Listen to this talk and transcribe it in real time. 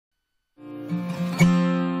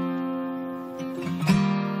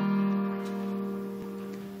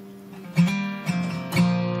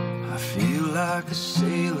the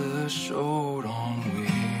sailor showed on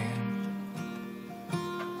wind,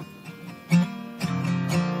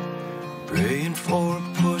 praying for a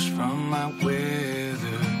push from my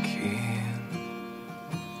weather kin.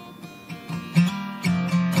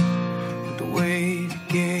 But the weight it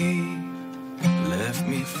gave left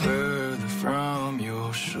me further from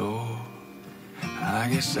your shore. I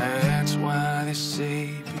guess that's why they say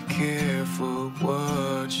be careful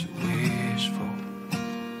what you wish for.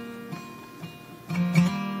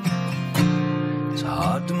 It's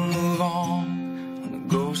hard to move on when the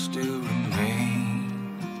ghosts still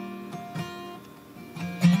remain,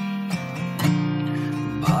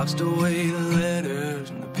 boxed away the letters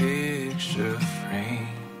in the picture frame.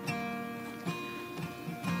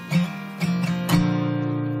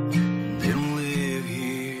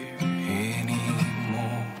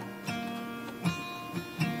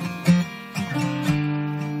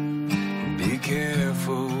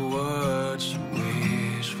 Careful what you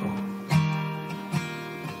wish for.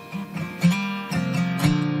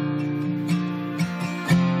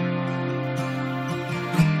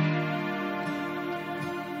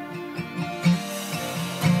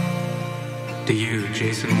 Do you,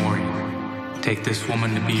 Jason Morgan, take this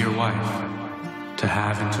woman to be your wife, to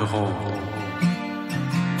have and to hold,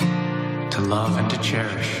 to love and to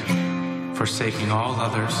cherish, forsaking all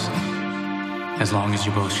others, as long as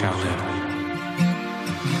you both shall live?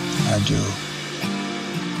 I do.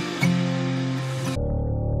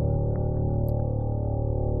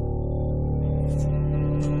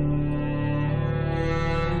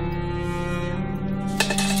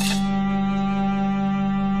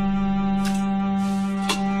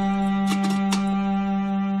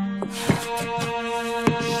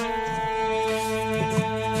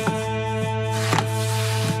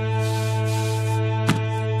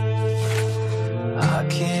 I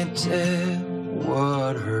can't tell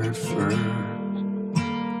what hurt first.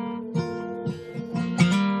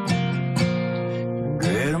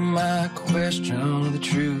 Regret my question of the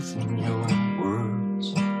truth in your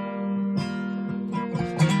words.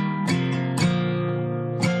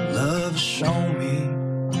 Love show me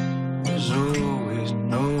there's always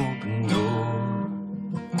an open door.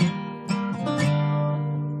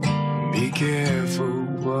 Be careful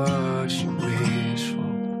what you wish for.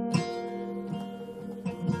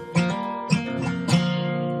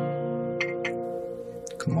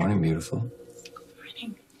 Good morning, beautiful.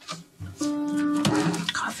 Morning.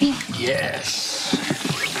 Coffee? Yes.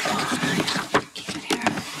 Keep it here.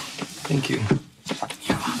 Thank you.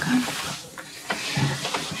 You're welcome.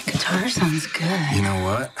 The guitar sounds good. You know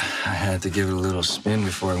what? I had to give it a little spin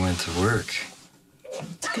before I went to work.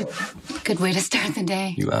 It's a good way to start the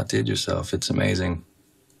day. You outdid yourself. It's amazing.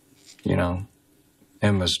 You know,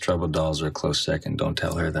 Emma's Trouble Dolls are a close second. Don't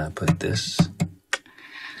tell her that. But this,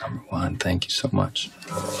 number one. Thank you so much.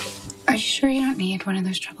 Are you sure you don't need one of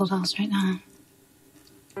those Trouble Dolls right now?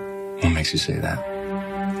 What makes you say that?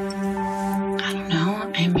 I don't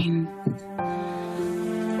know. I mean,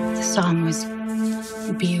 the song was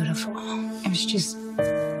beautiful. It was just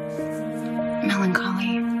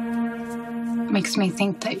melancholy. Makes me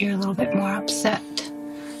think that you're a little bit more upset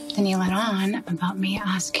than you let on about me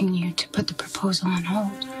asking you to put the proposal on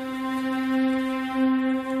hold.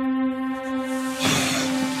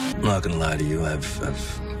 I'm not gonna lie to you.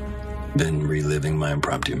 I've been reliving my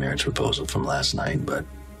impromptu marriage proposal from last night, but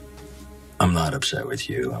I'm not upset with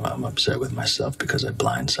you. I'm upset with myself because I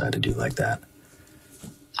blindsided you like that.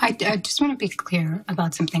 I just want to be clear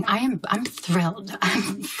about something. I'm thrilled.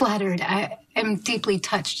 I'm flattered. I am deeply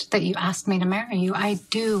touched that you asked me to marry you. I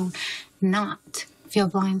do not feel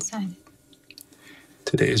blindsided.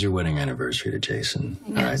 Today is your wedding anniversary to Jason.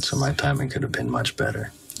 Yes. All right, so my timing could have been much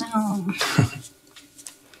better. No.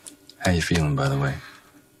 How you feeling, by the way?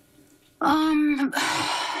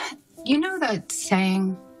 You know that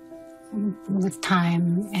saying, with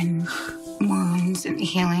time and wounds and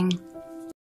healing,